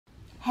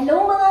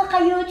Hello mga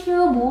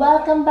ka-YouTube!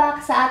 Welcome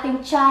back sa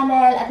ating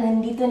channel at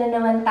nandito na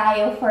naman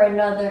tayo for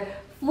another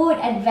food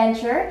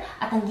adventure.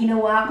 At ang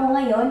ginawa ko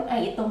ngayon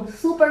ay itong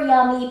super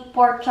yummy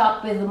pork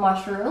chop with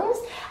mushrooms.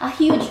 A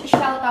huge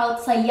shoutout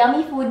sa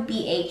Yummy Food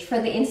PH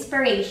for the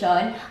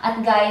inspiration.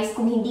 At guys,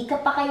 kung hindi ka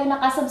pa kayo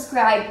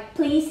nakasubscribe,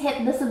 please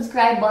hit the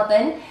subscribe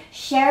button,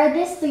 share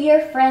this to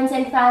your friends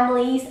and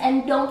families,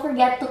 and don't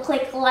forget to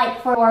click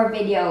like for more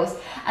videos.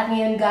 At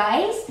ngayon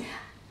guys,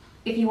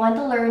 if you want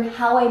to learn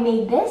how I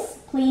made this,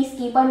 please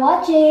keep on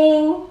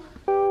watching!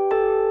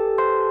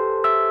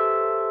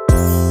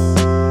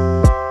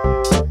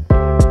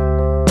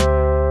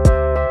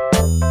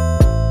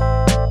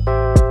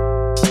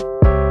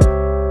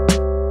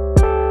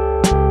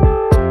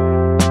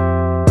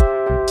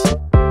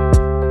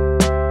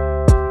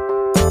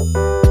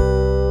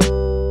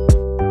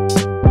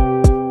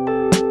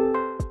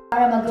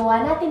 Para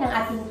magawa natin ang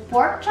ating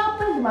pork chop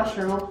with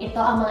mushroom, ito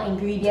ang mga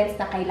ingredients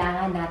na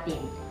kailangan natin.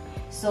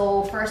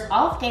 So, first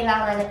off,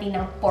 kailangan natin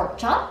ng pork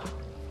chop.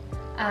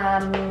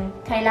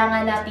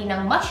 Kailangan natin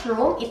ng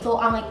mushroom.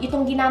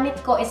 Itong ginamit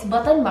ko is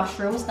button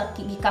mushrooms.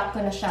 Nakikap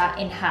ko na siya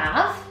in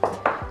half.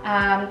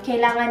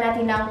 Kailangan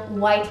natin ng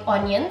white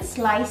onion,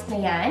 sliced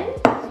na yan.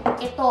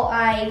 Ito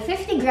ay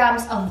 50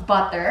 grams of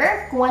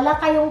butter. Kung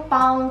wala kayong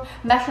pang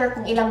measure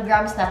kung ilang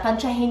grams na,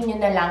 tansyahin nyo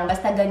na lang.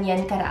 Basta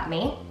ganyan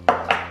karami.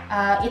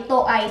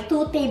 Ito ay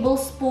 2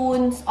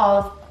 tablespoons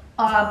of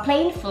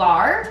plain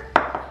flour.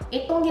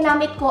 Itong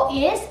ginamit ko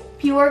is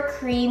pure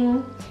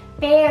cream.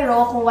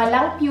 Pero kung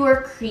walang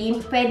pure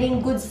cream,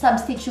 pwedeng good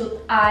substitute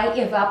ay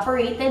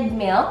evaporated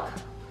milk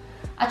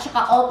at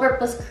saka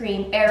all-purpose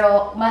cream.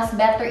 Pero mas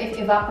better if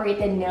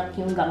evaporated milk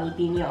yung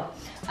gamitin nyo.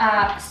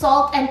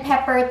 Salt and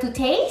pepper to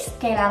taste.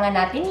 Kailangan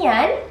natin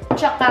yan.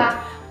 Tsaka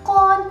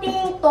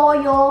konting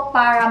toyo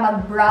para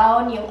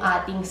mag-brown yung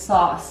ating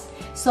sauce.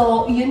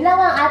 So, yun lang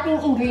ang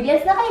ating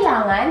ingredients na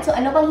kailangan. So,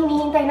 ano pang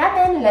hinihintay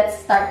natin? Let's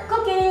start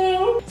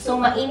cooking! So,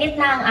 mainit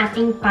na ang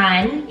ating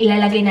pan.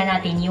 Ilalagay na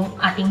natin yung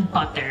ating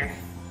butter.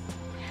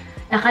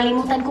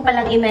 Nakalimutan ko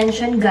palang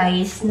i-mention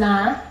guys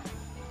na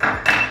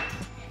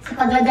sa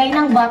paglagay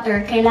ng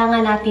butter,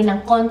 kailangan natin ng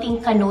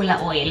konting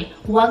canola oil.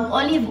 Huwag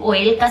olive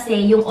oil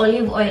kasi yung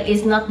olive oil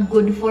is not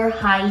good for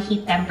high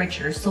heat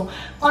temperature. So,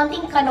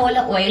 konting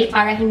canola oil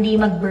para hindi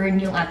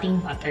mag-burn yung ating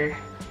butter.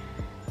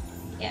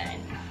 Yan.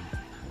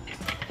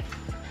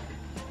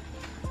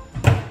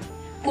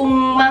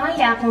 Kung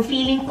mamaya, kung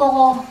feeling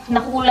ko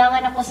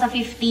nakulangan ako sa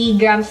 50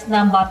 grams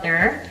na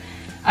butter,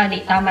 di,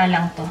 tama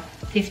lang to.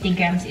 50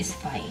 grams is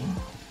fine.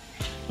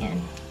 Yan.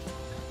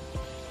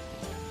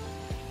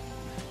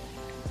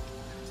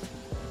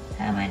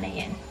 Tama na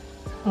yan.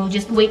 We'll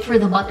just wait for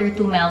the butter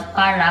to melt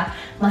para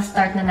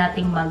ma-start na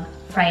nating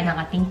mag-fry ng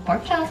ating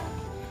pork chop.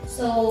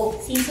 So,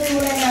 season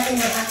muna natin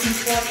ang ating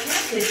pork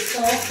chop with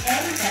salt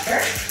and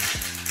pepper.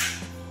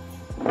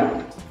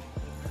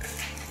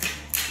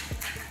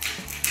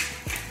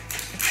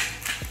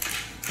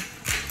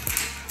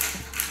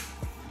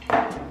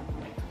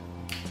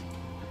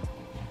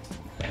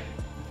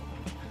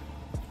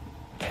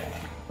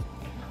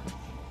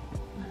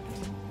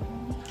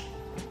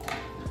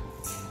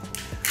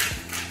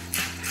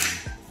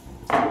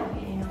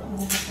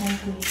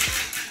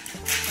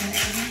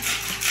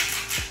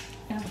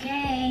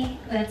 Okay,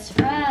 let's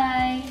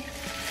fry.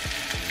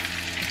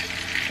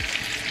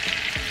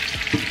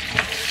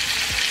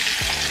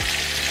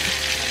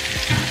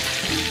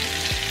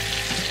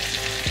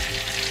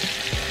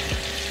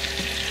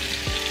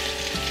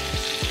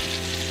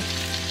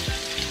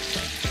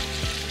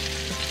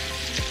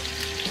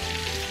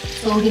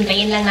 So,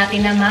 hintayin lang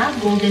natin na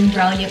ma-golden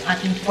brown yung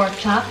ating pork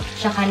chop.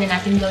 Tsaka na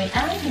natin gawin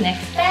ang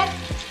next step.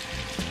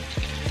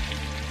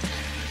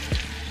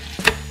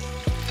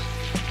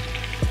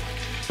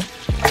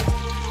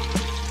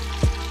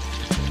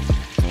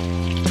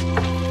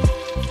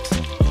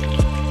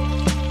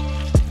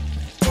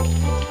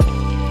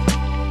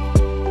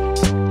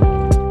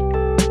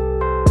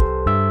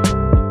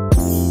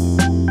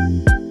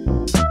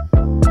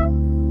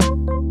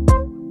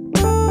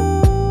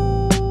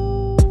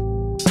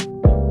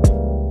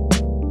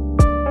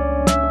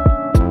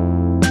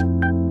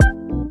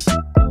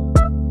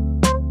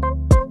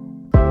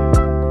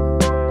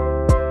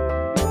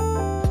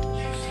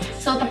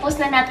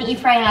 Na natin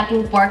i-fry ang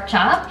ating pork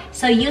chop.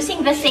 So,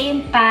 using the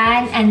same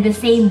pan and the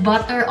same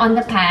butter on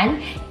the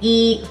pan,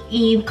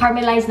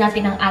 i-caramelize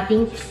natin ang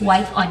ating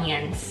white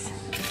onions.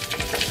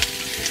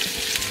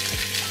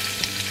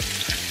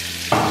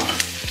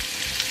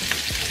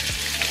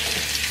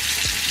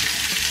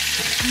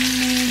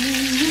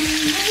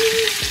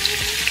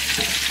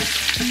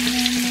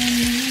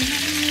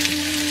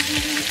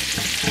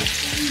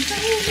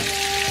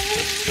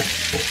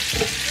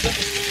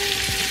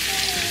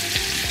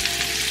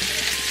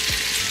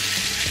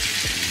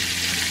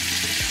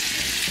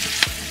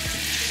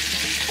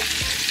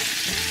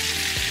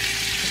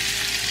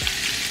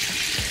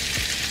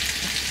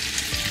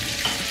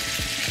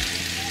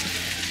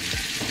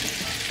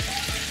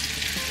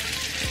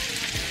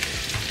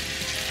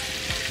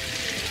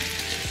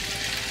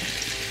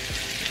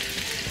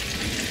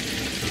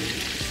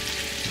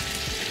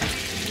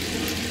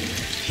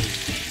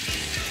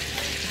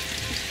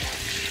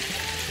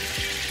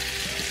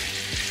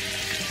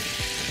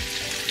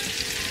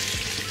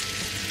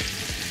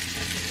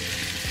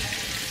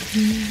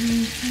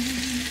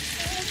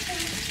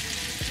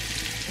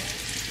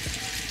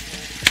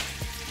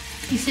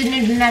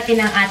 Isunod natin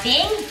ang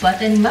ating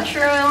button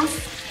mushrooms.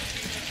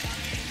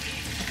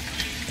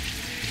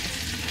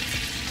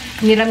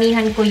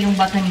 Niramihan ko yung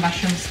button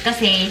mushrooms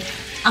kasi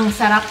ang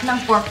sarap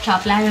ng pork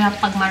chop, lalo na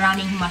pag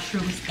maraming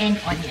mushrooms and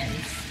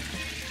onions.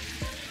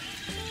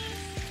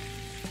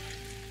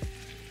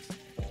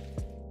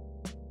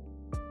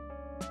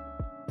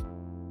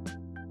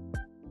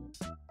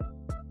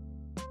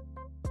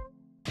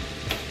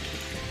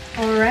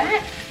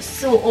 Alright,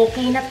 so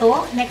okay na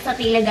to. Next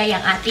natin ilagay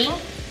ang ating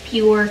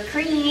pure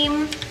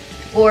cream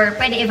or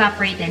pwede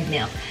evaporated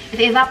milk.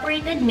 Ito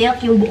evaporated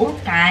milk, yung buong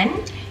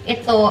can,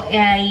 ito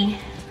ay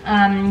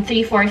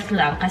 3/4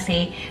 lang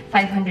kasi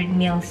 500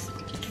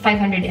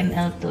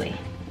 ml to eh.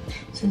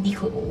 So, di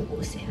ko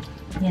uubusin.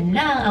 Yan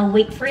lang. I'll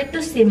wait for it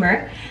to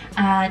simmer.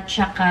 At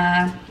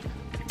saka,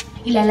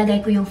 ilalagay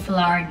ko yung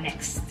flour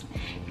next.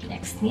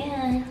 Next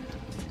niya.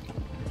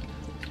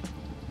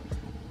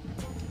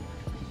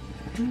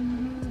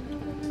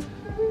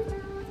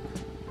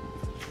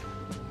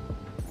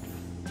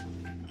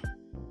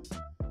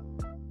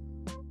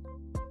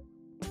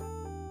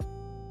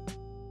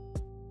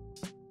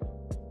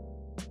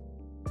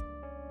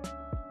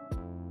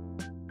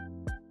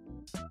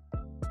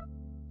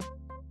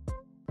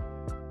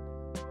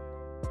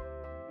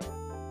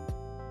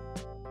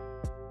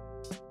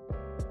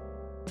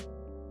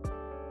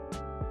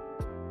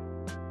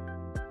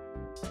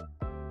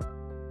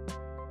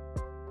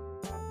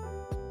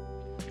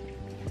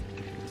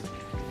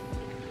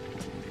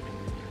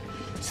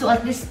 So,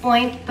 at this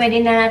point,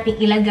 pwede na natin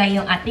ilagay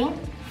yung ating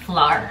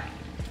flour.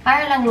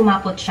 Para lang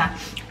lumapot siya.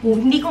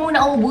 Hindi ko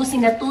muna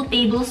uubusin na 2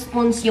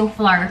 tablespoons yung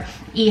flour.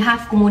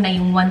 I-half ko muna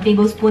yung 1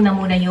 tablespoon na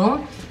muna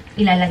yung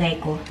ilalagay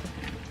ko.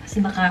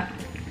 Kasi baka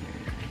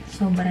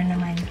sobra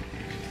naman.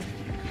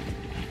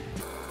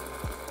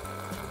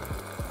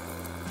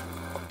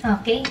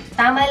 Okay,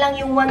 tama lang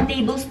yung 1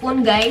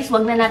 tablespoon guys.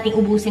 Huwag na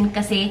nating ubusin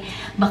kasi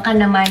baka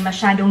naman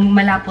masyadong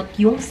malapot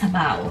yung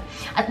sabaw.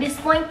 At this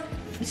point,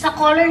 sa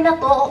color na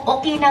to,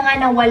 okay na nga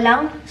na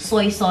walang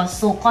soy sauce.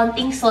 So,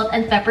 konting salt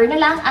and pepper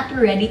na lang at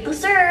we're ready to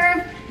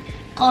serve.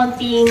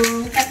 Konting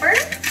pepper.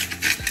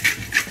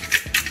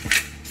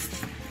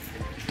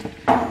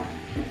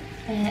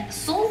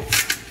 Salt.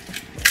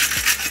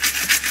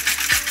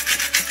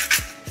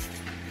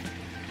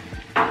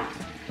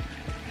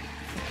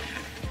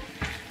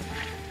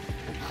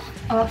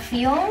 Off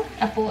yung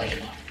apoy.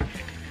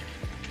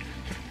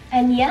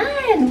 And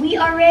yan, we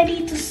are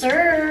ready to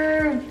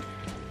serve.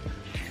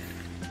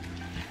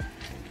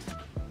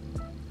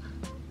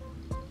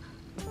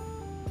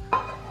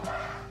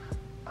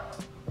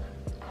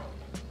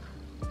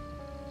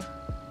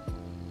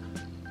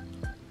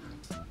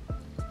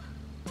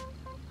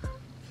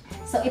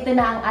 So, ito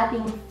na ang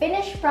ating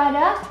finished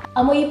product.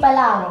 Amoy pa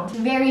lang,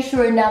 very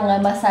sure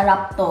na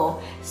masarap to.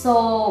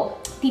 So,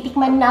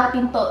 titikman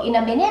natin to in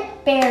a minute.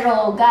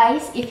 Pero,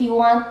 guys, if you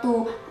want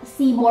to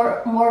see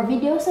more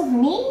videos of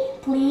me,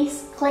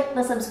 please click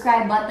the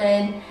subscribe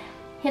button,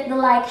 hit the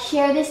like,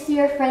 share this to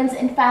your friends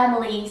and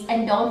families,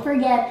 and don't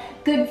forget,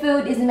 good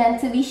food is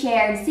meant to be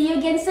shared. See you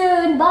again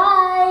soon.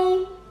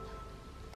 Bye!